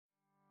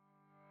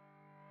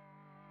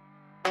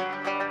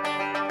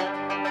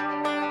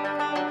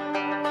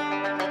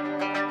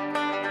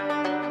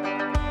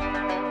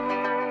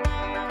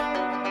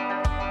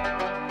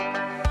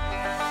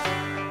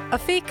A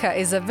fika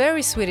is a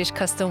very Swedish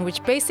custom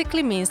which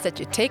basically means that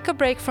you take a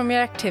break from your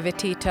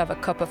activity to have a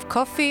cup of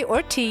coffee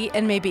or tea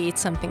and maybe eat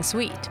something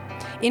sweet.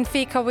 In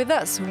Fika with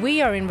us,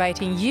 we are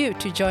inviting you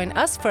to join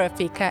us for a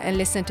fika and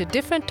listen to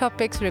different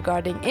topics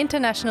regarding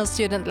international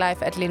student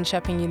life at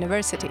Linköping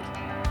University.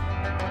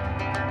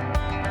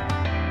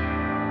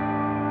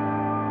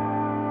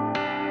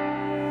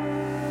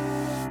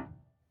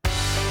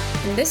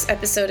 In this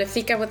episode of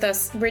Fika with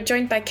Us, we're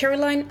joined by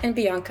Caroline and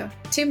Bianca,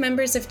 two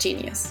members of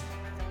Genius.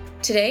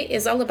 Today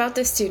is all about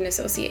the Student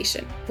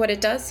Association, what it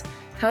does,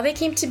 how they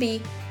came to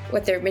be,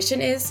 what their mission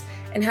is,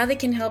 and how they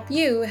can help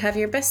you have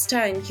your best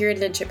time here at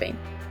Linköping.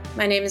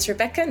 My name is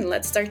Rebecca, and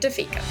let's start the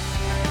Fika.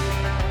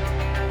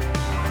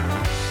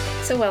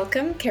 So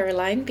welcome,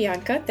 Caroline,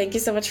 Bianca. Thank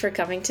you so much for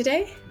coming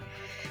today.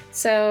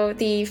 So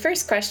the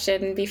first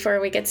question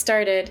before we get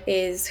started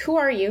is, who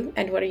are you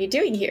and what are you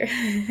doing here?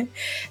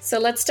 So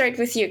let's start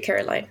with you,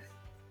 Caroline.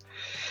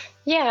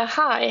 Yeah,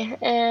 hi,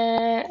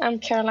 I'm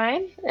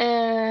Caroline.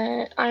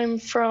 I'm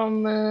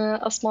from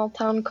a small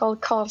town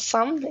called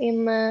Karlshamn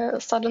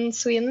in southern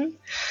Sweden,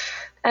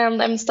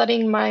 and I'm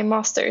studying my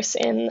master's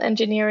in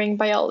engineering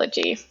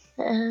biology.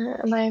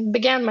 And I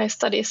began my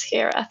studies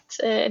here at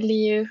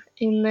LiU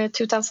in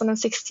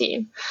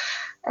 2016.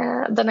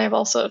 Then I've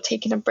also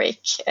taken a break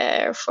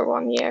for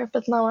 1 year,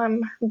 but now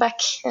I'm back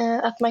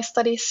at my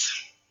studies.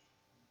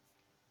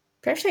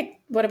 Perfect.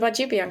 What about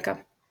you, Bianca?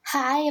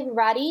 Hi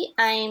everybody,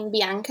 I'm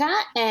Bianca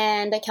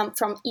and I come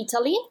from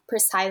Italy,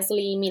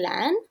 precisely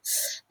Milan,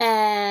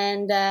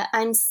 and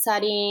I'm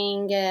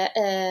studying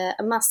a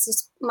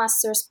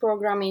master's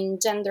program in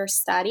gender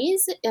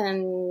studies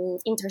and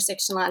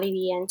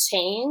intersectionality and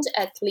change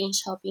at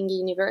Linköping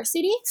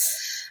University,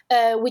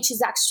 which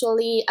is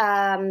actually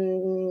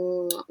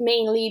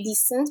mainly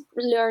distance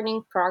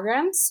learning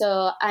program.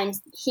 So I'm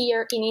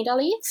here in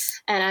Italy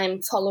and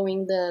I'm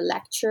following the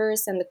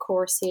lectures and the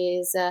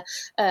courses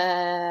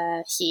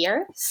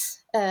here.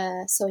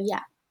 So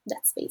yeah,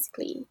 that's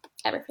basically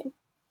everything.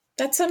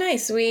 That's so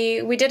nice.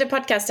 We did a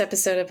podcast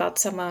episode about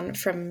someone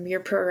from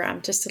your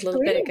program just a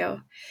little bit ago.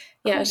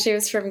 Yeah, cool. She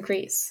was from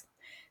Greece.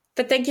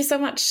 But thank you so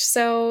much.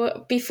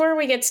 So before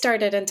we get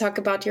started and talk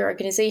about your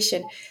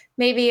organization,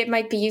 maybe it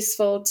might be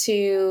useful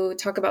to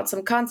talk about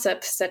some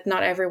concepts that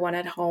not everyone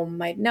at home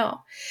might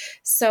know.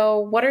 So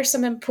what are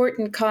some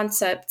important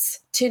concepts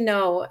to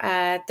know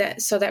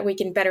so that we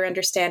can better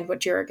understand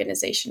what your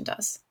organization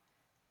does?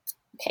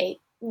 Okay.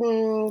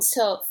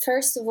 So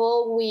first of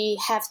all, we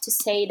have to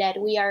say that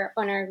we are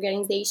an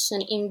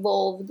organization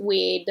involved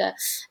with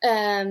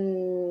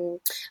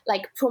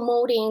like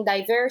promoting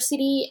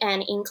diversity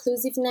and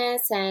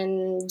inclusiveness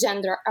and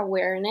gender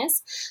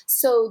awareness.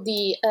 So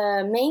the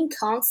main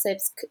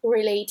concepts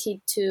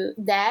related to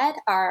that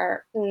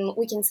are,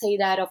 we can say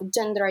that of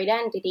gender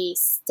identity,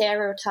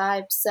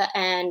 stereotypes,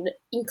 and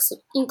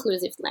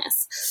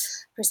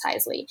inclusiveness,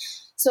 precisely.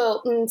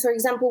 So, for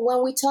example,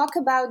 when we talk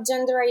about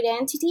gender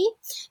identity,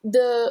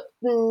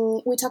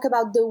 we talk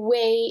about the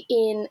way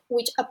in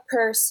which a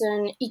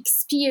person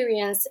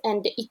experience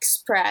and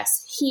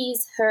express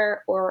his,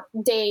 her, or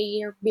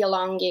their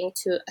belonging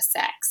to a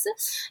sex.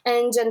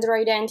 And gender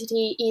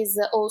identity is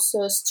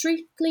also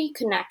strictly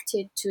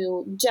connected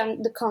to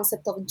the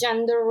concept of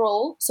gender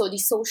role, so the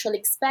social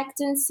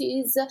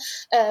expectancies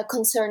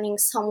concerning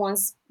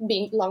someone's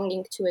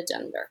belonging to a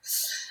gender.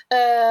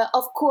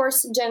 Of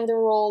course, gender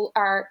role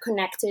are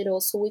connected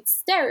also with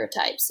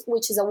stereotypes,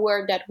 which is a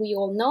word that we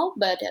all know,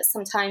 but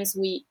sometimes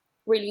we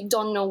really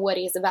don't know what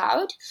it's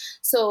about.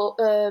 So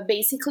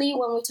basically,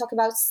 when we talk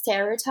about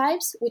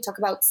stereotypes, we talk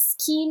about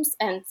schemes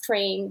and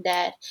frame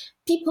that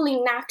people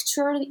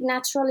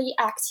naturally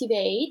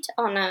activate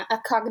on a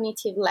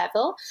cognitive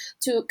level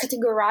to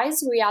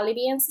categorize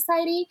reality and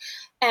society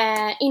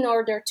in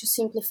order to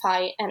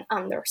simplify and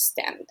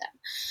understand them.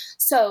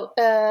 So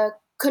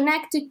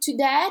connected to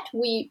that,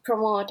 we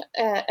promote,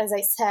 as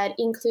I said,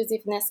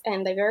 inclusiveness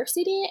and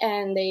diversity,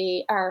 and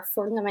they are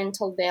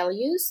fundamental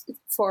values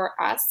for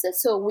us.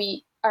 So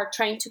we are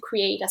trying to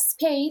create a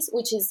space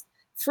which is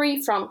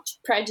free from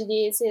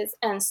prejudices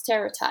and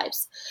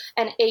stereotypes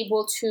and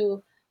able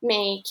to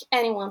make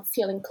anyone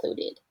feel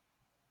included.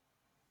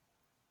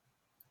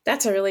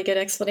 That's a really good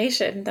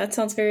explanation. That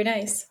sounds very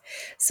nice.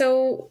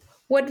 So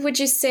what would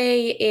you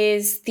say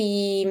is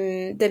the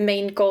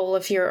main goal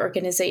of your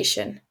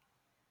organization?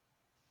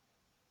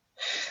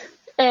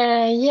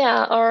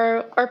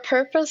 Our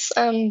purpose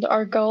and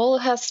our goal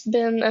has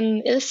been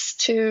and is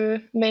to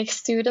make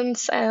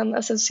students and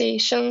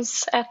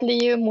associations at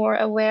LiU more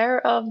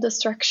aware of the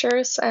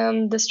structures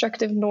and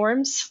destructive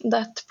norms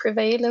that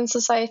prevail in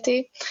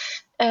society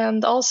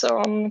and also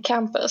on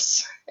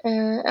campus.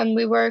 And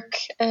we work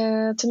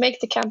to make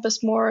the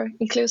campus more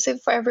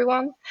inclusive for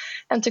everyone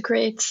and to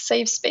create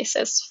safe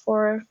spaces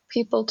for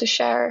people to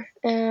share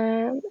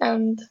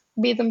and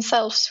be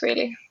themselves,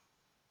 really.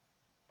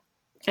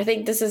 I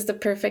think this is the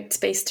perfect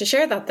space to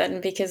share that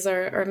then, because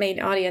our main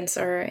audience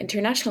are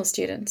international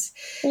students.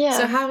 Yeah.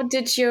 So how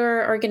did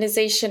your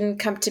organization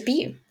come to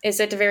be? Is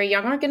it a very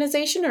young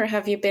organization or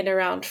have you been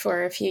around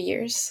for a few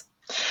years?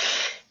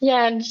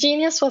 Yeah,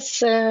 Genius was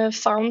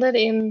founded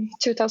in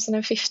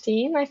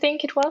 2015, I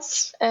think it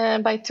was,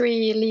 by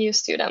 3 LiU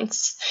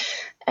students.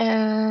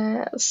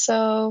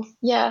 So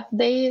yeah,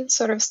 they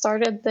sort of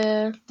started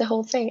the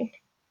whole thing.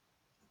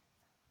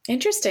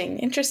 Interesting,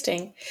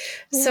 interesting.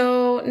 Yeah.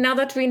 So now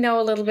that we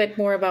know a little bit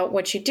more about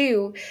what you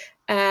do,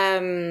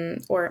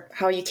 or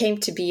how you came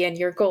to be and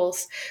your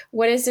goals,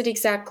 what is it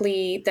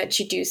exactly that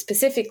you do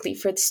specifically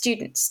for the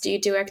students? Do you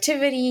do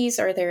activities?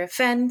 Are there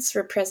events,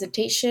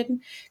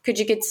 representation? Could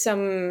you get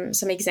some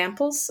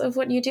examples of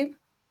what you do?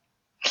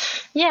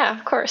 Yeah,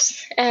 of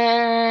course.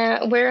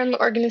 We're an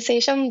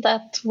organization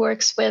that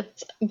works with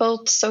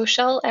both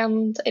social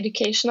and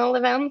educational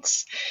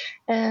events,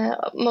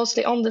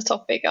 mostly on the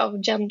topic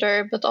of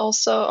gender, but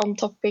also on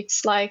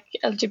topics like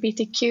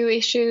LGBTQ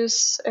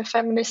issues,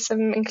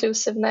 feminism,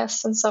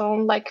 inclusiveness, and so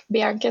on, like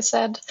Bianca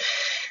said.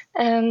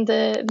 And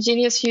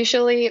Genius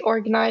usually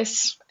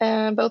organize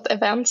both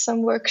events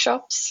and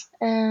workshops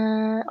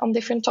on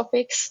different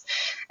topics.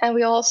 And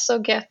we also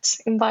get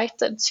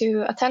invited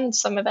to attend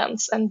some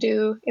events and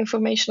do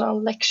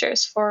informational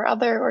lectures for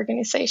other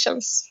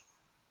organizations.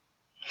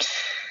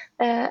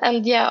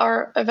 And yeah,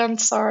 our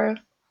events are,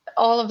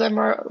 all of them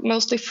are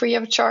mostly free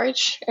of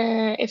charge,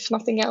 if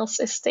nothing else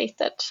is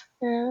stated.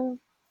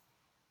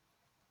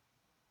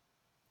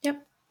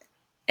 Yep.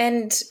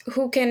 And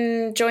who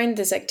can join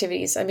these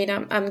activities? I mean,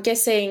 I'm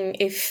guessing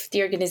if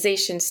the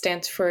organization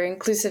stands for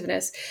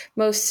inclusiveness,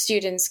 most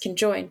students can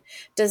join.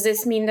 Does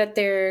this mean that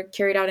they're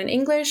carried out in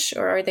English,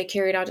 or are they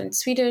carried out in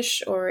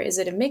Swedish, or is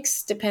it a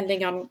mix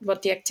depending on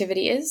what the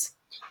activity is?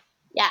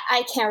 Yeah,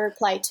 I can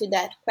reply to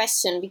that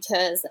question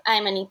because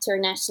I'm an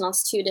international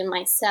student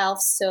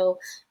myself, so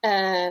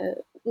I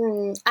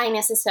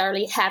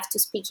necessarily have to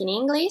speak in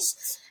English.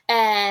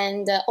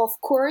 And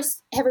of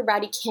course,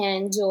 everybody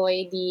can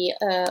join the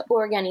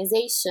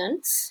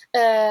organization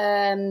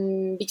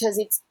because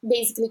it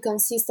basically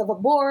consists of a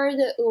board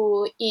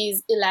who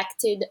is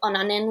elected on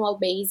an annual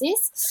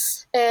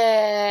basis,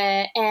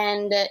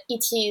 and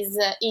it is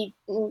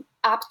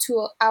up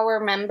to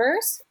our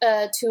members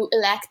to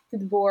elect the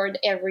board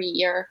every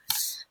year.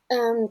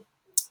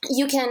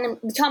 You can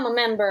become a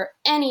member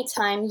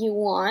anytime you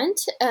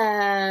want,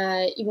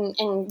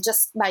 and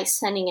just by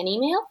sending an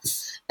email.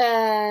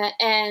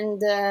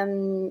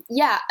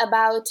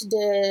 About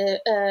the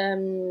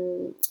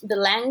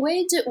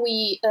language,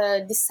 we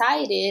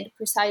decided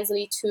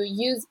precisely to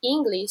use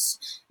English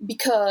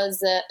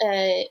because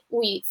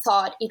we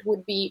thought it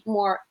would be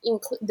more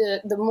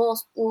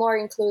more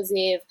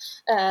inclusive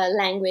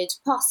language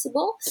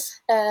possible.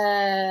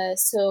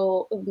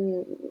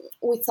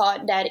 We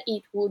thought that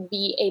it would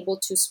be able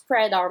to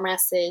spread our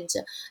message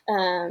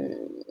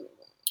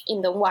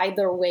in the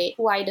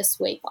widest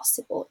way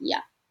possible.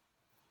 Yeah.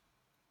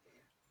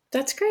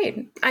 That's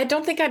great. I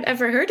don't think I'd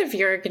ever heard of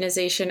your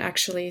organization,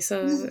 actually.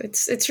 So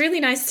it's really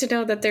nice to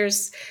know that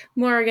there's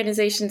more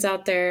organizations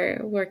out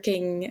there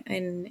working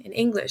in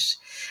English.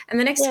 And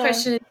the next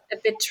question is a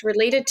bit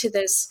related to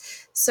this.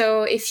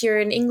 So if you're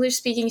an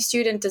English-speaking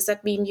student, does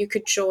that mean you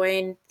could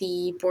join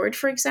the board,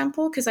 for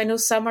example? Because I know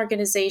some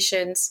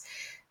organizations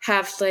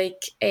have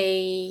like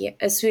a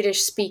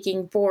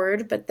Swedish-speaking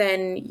board, but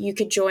then you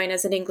could join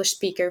as an English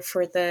speaker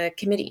for the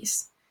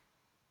committees.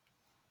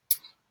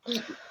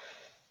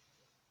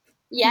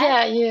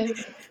 Yeah.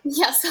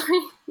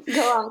 Sorry.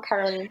 Go on,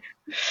 Caroline.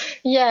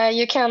 Yeah,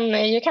 you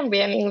can be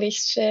an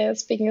English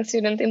speaking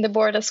student in the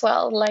board as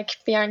well, like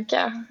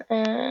Bianca.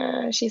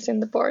 She's in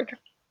the board.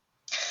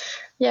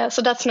 Yeah,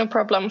 so that's no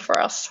problem for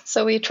us.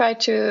 So we try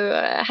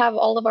to have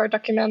all of our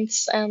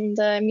documents and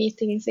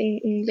meetings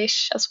in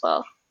English as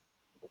well.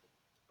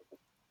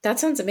 That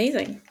sounds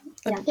amazing.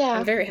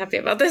 I'm very happy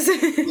about this.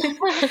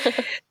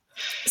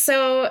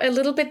 So a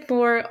little bit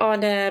more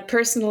on a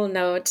personal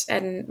note,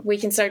 and we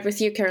can start with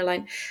you,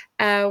 Caroline.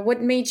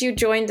 What made you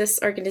join this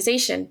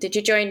organization? Did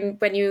you join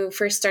when you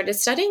first started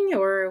studying,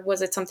 or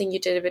was it something you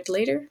did a bit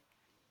later?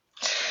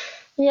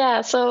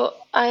 Yeah, so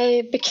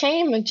I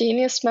became a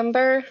Genius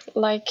member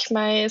like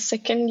my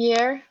second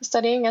year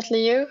studying at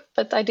LiU,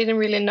 but I didn't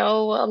really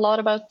know a lot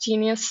about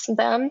Genius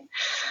then.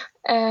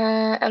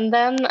 And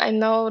then I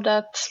know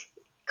that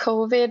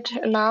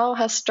COVID now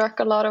has struck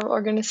a lot of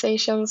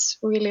organizations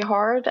really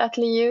hard at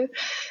LiU,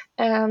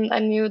 and I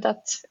knew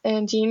that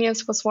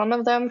Genius was one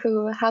of them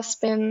who have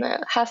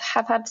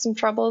had some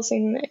troubles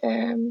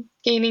in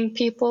gaining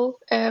people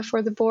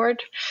for the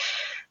board.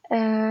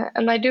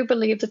 And I do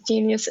believe that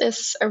Genius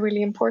is a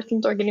really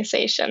important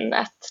organization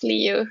at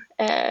LiU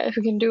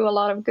who can do a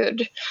lot of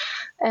good.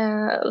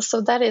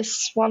 So that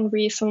is one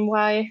reason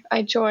why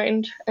I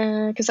joined,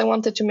 because I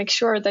wanted to make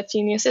sure that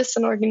Genius is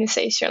an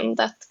organization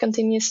that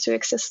continues to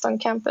exist on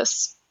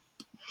campus.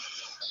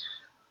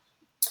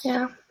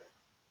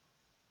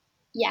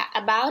 Yeah,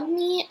 about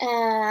me,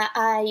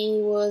 I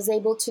was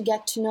able to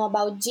get to know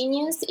about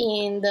Genius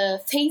in the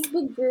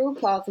Facebook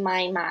group of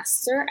my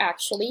master,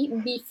 actually,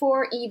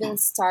 before even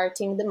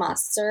starting the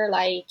master,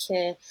 like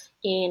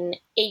in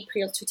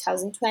April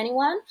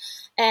 2021.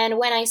 And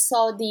when I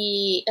saw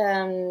the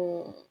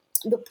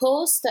the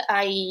post,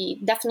 I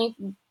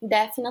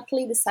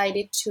definitely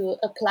decided to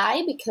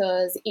apply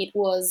because it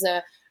was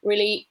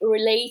really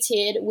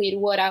related with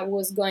what I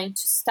was going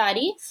to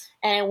study,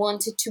 and I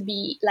wanted to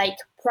be like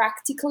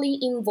practically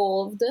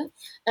involved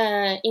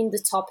in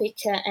the topic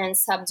and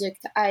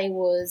subject I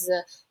was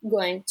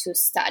going to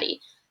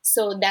study.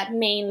 So that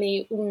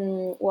mainly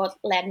what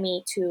led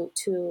me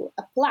to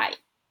apply.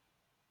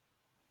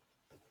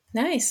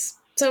 Nice.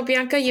 So,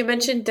 Bianca, you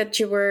mentioned that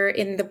you were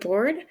in the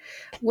board.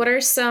 What are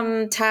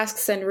some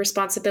tasks and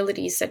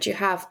responsibilities that you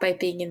have by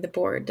being in the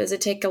board? Does it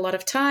take a lot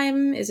of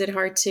time? Is it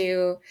hard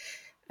to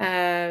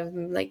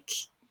like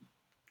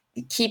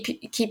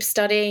keep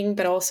studying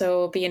but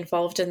also be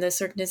involved in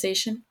this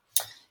organization?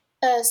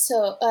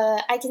 So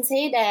I can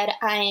say that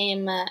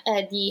I'm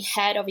the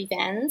head of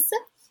events.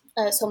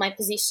 So my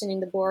position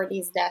in the board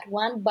is that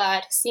one.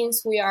 But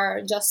since we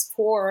are just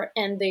four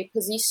and the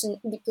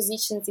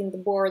positions in the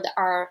board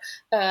are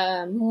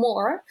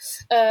more,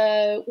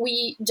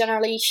 we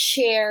generally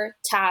share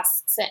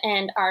tasks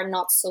and are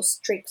not so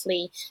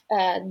strictly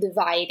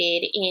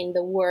divided in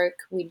the work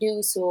we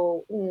do.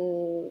 So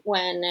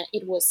when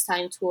it was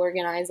time to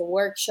organize a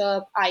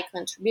workshop, I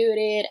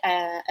contributed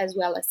as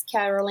well as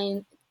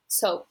Caroline.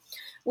 So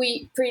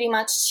we pretty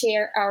much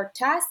share our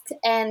tasks,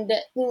 and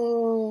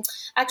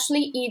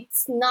actually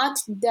it's not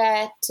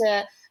that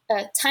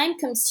time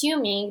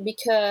consuming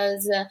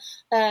because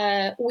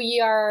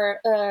we are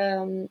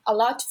a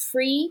lot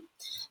free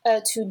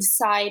to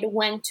decide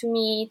when to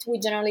meet. We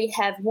generally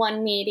have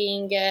one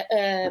meeting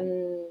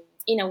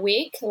in a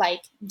week,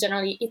 like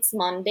generally it's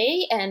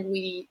Monday, and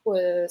we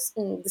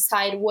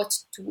decide what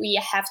we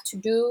have to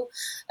do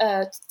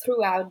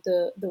throughout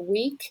the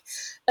week.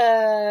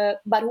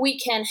 But we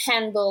can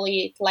handle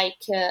it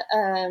like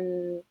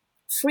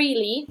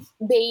freely,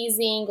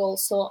 basing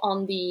also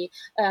on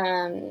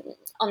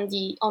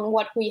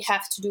what we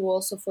have to do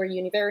also for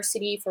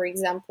university. For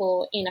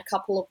example, in a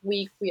couple of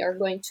weeks we are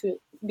going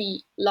to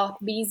be a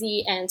lot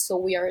busy, and so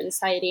we are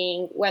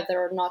deciding whether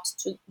or not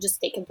to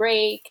just take a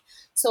break.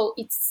 So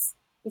it's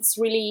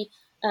really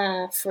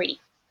free,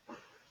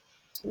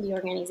 the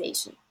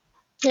organization.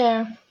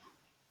 Yeah.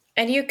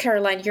 And you,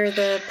 Caroline, you're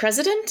the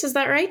president, is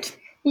that right?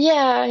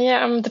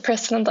 Yeah, I'm the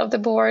president of the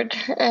board.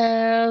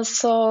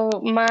 So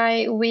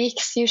my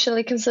weeks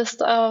usually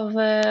consist of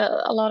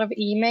a lot of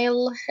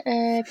email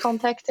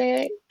contacts,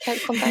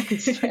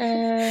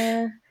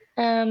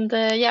 and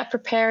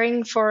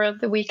preparing for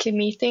the weekly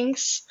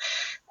meetings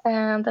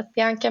that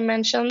Bianca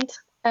mentioned,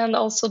 and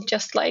also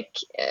just like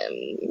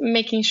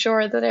making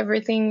sure that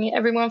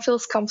everyone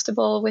feels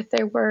comfortable with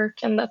their work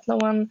and that no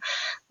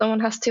one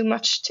has too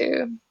much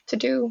to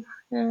do.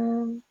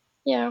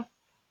 Yeah.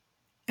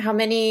 How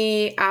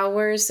many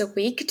hours a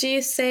week do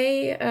you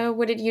say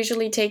would it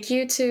usually take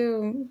you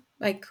to,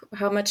 like,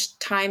 how much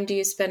time do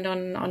you spend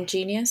on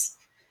Genius?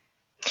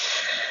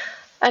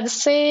 I'd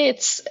say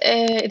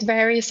it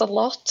varies a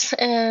lot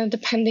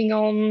depending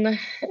on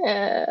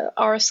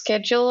our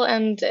schedule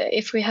and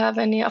if we have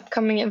any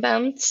upcoming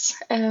events.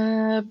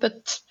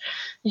 But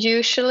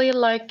usually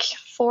like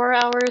 4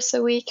 hours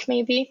a week,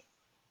 maybe.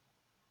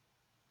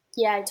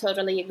 Yeah, I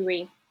totally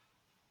agree.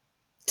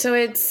 So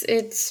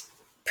it's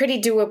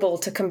pretty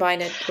doable to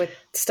combine it with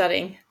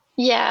studying.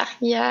 Yeah,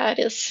 it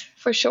is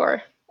for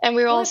sure. And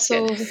we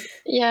also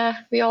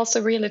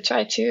really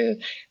try to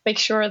make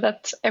sure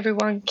that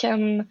everyone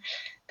can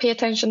pay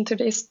attention to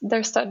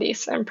their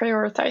studies and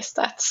prioritize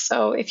that.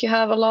 So if you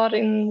have a lot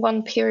in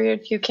one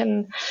period, you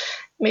can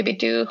maybe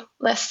do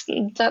less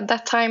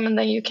that time, and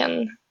then you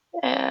can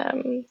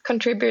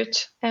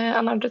contribute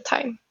another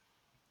time.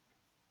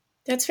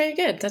 That's very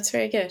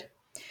good.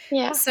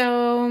 Yeah.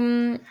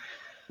 So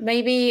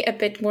maybe a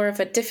bit more of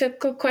a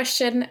difficult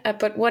question,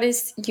 but what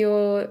is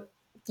your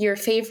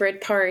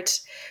favorite part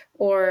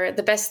or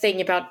the best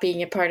thing about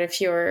being a part of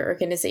your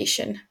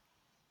organization?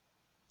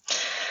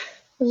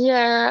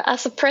 Yeah,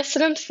 as a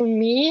president for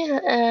me,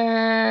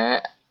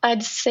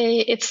 I'd say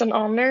it's an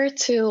honor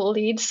to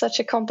lead such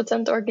a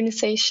competent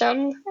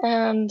organization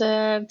and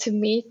to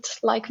meet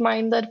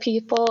like-minded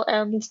people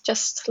and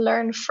just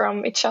learn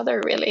from each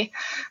other, really.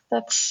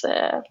 That's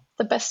the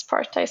best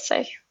part, I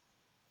say.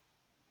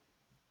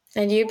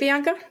 And you,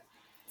 Bianca?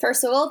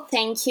 First of all,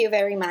 thank you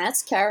very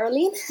much,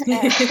 Caroline.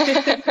 I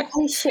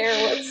share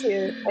what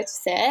you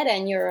said,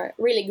 and you're a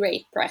really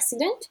great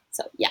president.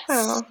 So, yeah.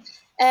 Oh.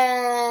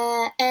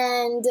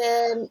 And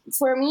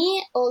for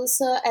me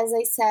also, as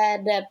I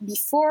said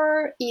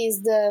before,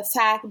 is the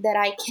fact that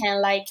I can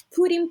like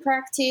put in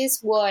practice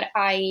what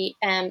I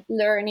am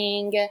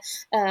learning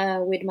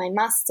with my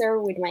master,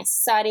 with my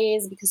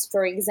studies. Because,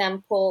 for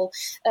example,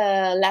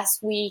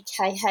 last week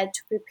I had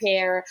to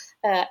prepare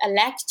a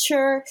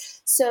lecture,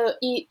 so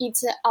it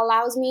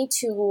allows me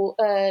to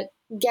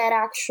get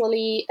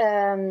actually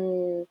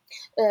the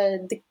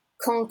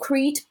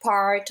concrete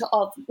part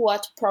of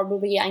what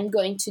probably I'm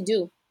going to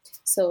do.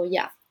 So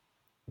yeah.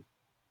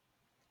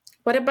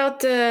 What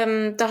about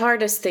the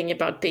hardest thing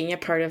about being a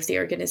part of the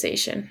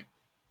organization?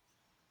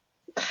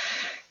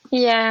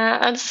 Yeah,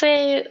 I'd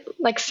say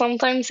like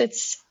sometimes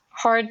it's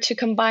hard to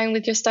combine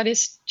with your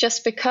studies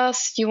just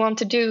because you want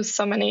to do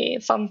so many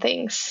fun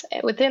things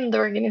within the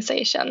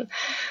organization.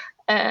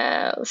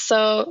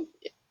 So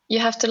you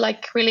have to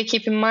really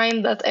keep in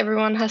mind that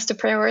everyone has to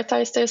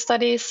prioritize their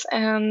studies,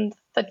 and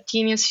that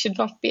Genius should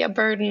not be a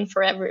burden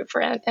for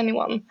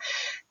anyone.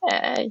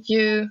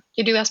 You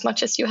do as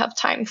much as you have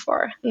time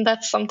for, and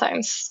that's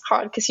sometimes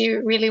hard because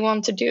you really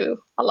want to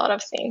do a lot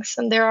of things,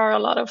 and there are a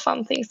lot of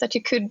fun things that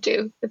you could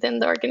do within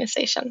the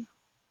organization.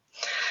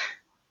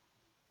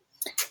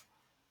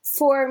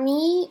 For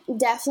me,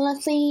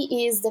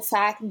 definitely is the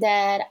fact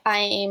that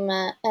I'm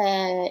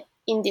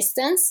in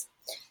distance.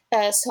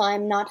 So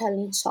I'm not at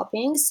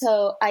Linköping,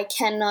 so I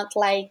cannot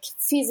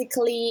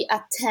physically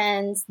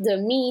attend the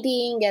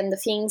meeting and the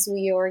things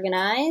we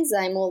organize.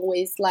 I'm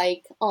always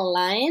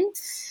online,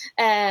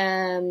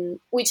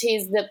 which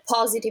is the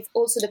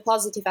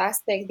positive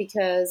aspect,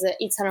 because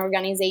it's an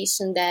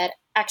organization that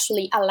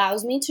actually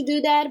allows me to do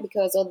that,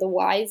 because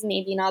otherwise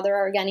maybe in other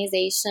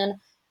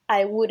organization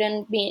I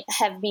wouldn't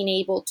have been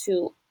able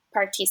to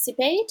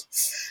participate.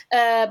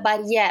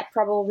 But yeah,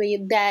 probably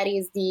that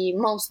is the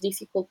most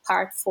difficult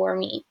part for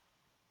me.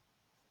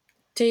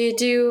 Do you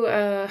do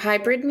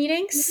hybrid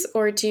meetings,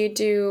 or do you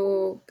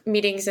do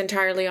meetings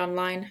entirely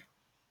online?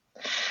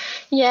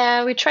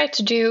 Yeah, we try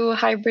to do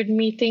hybrid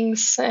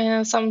meetings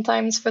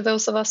sometimes for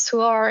those of us who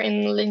are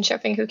in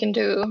Linköping who can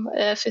do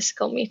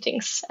physical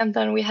meetings. And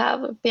then we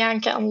have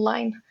Bianca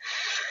online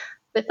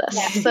with us.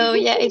 Yeah. So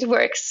yeah, it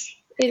works.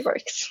 It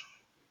works.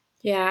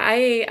 Yeah,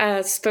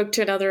 I spoke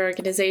to another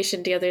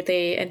organization the other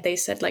day, and they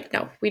said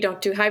no, we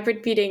don't do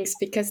hybrid meetings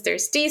because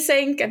there's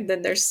desync, and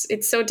then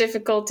it's so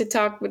difficult to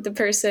talk with the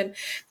person.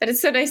 But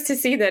it's so nice to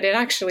see that it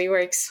actually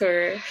works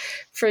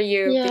for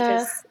you,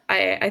 because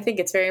I think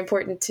it's very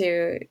important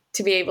to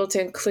be able to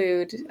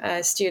include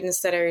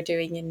students that are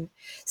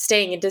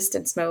staying in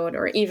distance mode,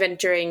 or even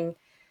during,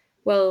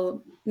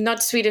 well,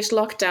 not Swedish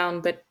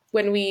lockdown, but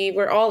when we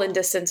were all in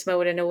distance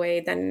mode in a way,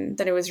 then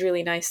it was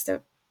really nice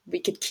that we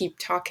could keep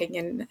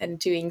talking and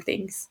doing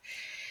things.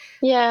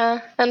 Yeah,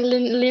 and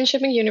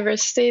Linköping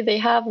University, they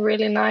have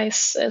really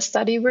nice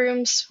study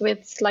rooms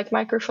with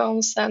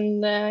microphones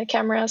and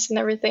cameras and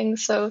everything.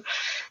 So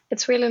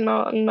it's really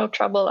no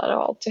trouble at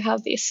all to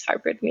have these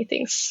hybrid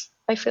meetings,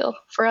 I feel,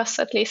 for us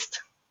at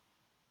least.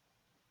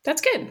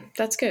 That's good.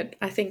 That's good.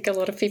 I think a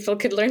lot of people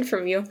could learn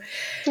from you.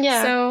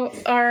 Yeah. So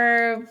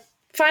our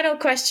final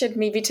question,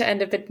 maybe to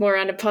end a bit more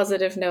on a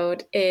positive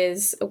note,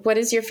 is what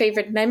is your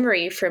favorite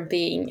memory from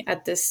being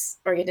at this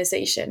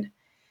organization?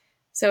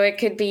 So it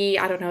could be,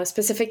 I don't know, a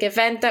specific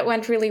event that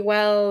went really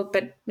well,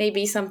 but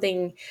maybe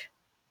something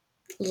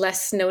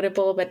less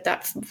notable, but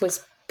that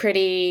was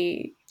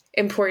pretty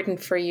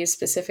important for you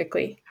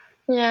specifically.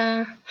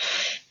 Yeah.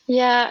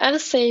 Yeah, I'd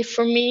say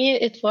for me,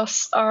 it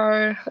was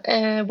our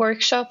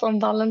workshop on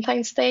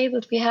Valentine's Day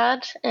that we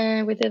had.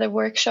 We did a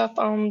workshop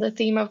on the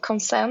theme of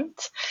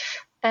consent.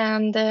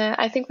 And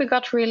I think we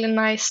got really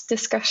nice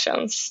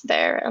discussions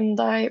there. And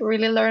I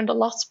really learned a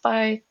lot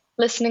by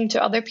listening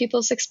to other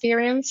people's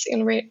experience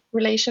in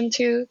relation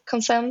to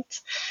consent.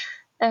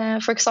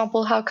 For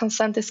example, how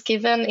consent is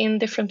given in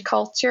different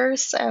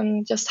cultures,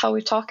 and just how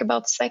we talk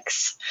about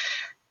sex.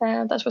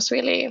 That was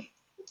really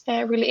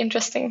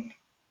interesting.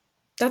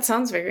 That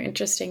sounds very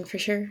interesting, for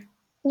sure.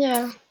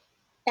 Yeah.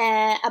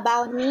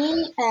 About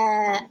me,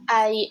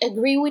 I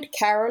agree with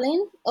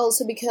Caroline,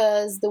 also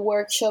because the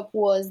workshop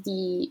was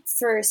the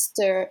first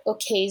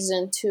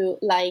occasion to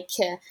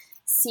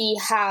see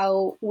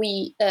how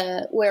we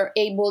were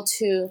able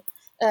to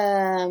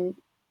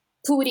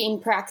put in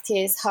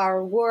practice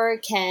our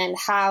work and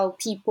how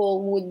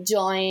people would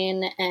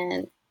join.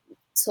 And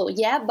so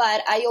yeah,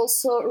 but I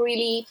also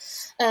really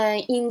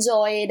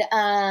enjoyed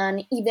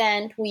an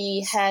event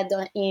we had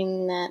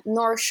in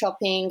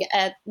Norrköping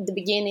at the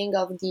beginning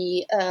of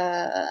the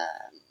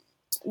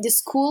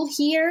school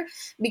here,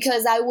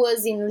 because I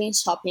was in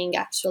Linköping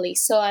actually,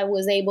 so I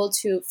was able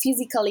to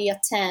physically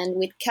attend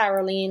with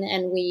Caroline,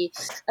 and we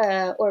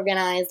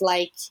organized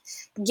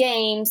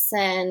games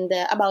and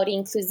about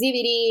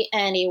inclusivity,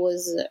 and it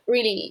was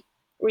really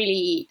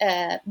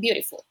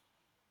beautiful.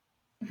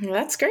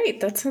 That's great.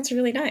 That sounds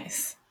really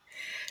nice.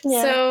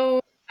 Yeah. So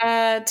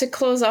to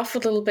close off a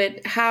little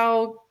bit,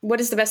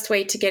 what is the best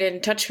way to get in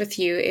touch with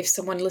you if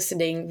someone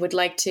listening would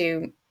like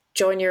to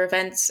join your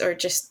events or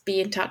just be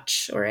in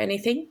touch or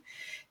anything?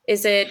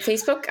 Is it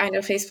Facebook? I know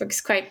Facebook is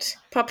quite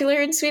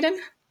popular in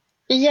Sweden.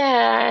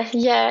 Yeah,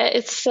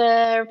 it's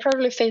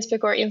probably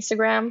Facebook or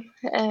Instagram.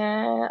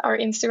 Our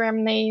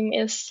Instagram name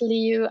is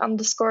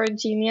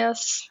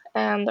liu_genius,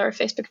 and our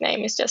Facebook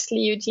name is just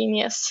Liu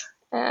Genius.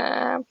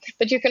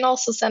 But you can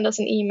also send us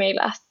an email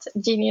at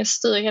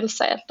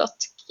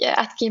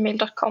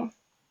geniusstyrelse@gmail.com.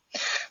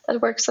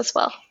 That works as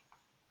well.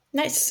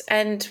 Nice.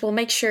 And we'll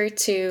make sure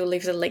to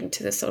leave the link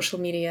to the social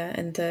media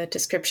in the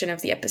description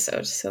of the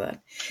episode, so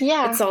that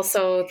it's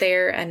also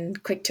there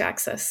and quick to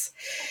access.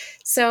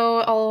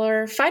 So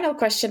our final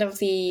question of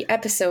the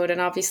episode,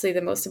 and obviously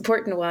the most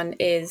important one,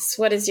 is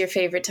what is your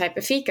favorite type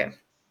of fika?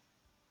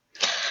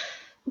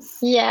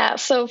 Yeah,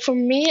 so for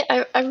me,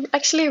 I've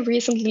actually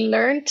recently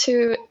learned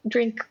to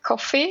drink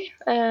coffee.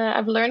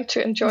 I've learned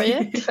to enjoy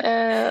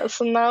it.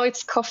 So now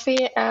it's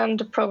coffee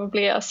and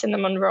probably a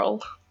cinnamon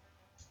roll.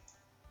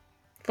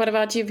 What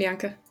about you,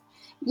 Bianca?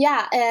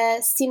 Yeah,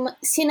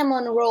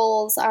 cinnamon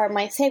rolls are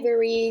my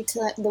favorite.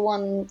 The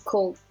one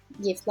called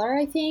Gifflar,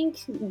 I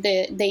think.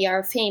 They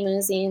are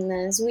famous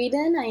in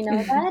Sweden, I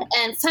know that.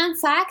 And fun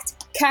fact,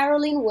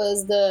 Caroline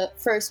was the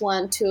first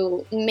one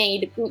to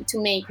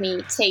make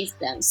me taste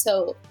them.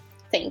 So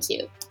thank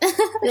you.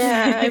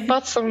 Yeah, I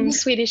bought some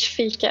Swedish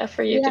fika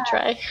for you to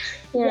try.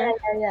 Yeah.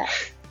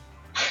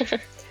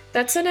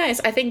 That's so nice.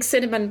 I think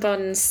cinnamon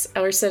buns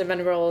or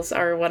cinnamon rolls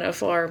are one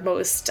of our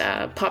most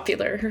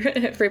popular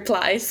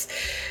replies.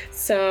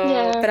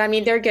 So, but I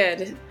mean, they're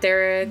good.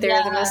 They're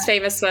the most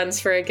famous ones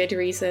for a good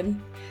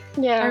reason.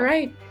 Yeah. All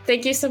right.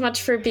 Thank you so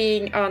much for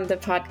being on the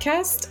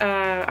podcast.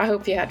 I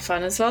hope you had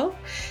fun as well.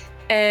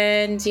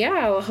 And yeah,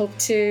 I'll hope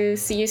to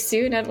see you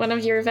soon at one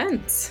of your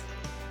events.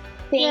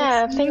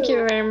 Thank you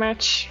very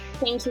much.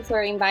 Thank you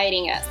for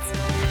inviting us.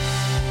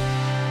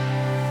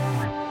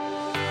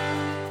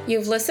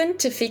 You've listened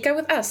to Fika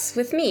with Us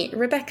with me,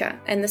 Rebecca,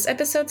 and this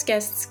episode's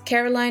guests,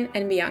 Caroline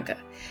and Bianca.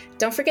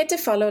 Don't forget to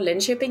follow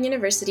Linköping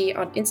University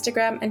on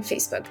Instagram and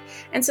Facebook,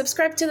 and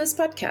subscribe to this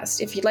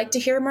podcast if you'd like to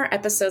hear more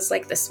episodes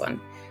like this one.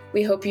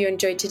 We hope you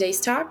enjoyed today's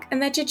talk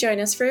and that you join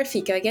us for a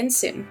Fika again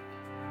soon.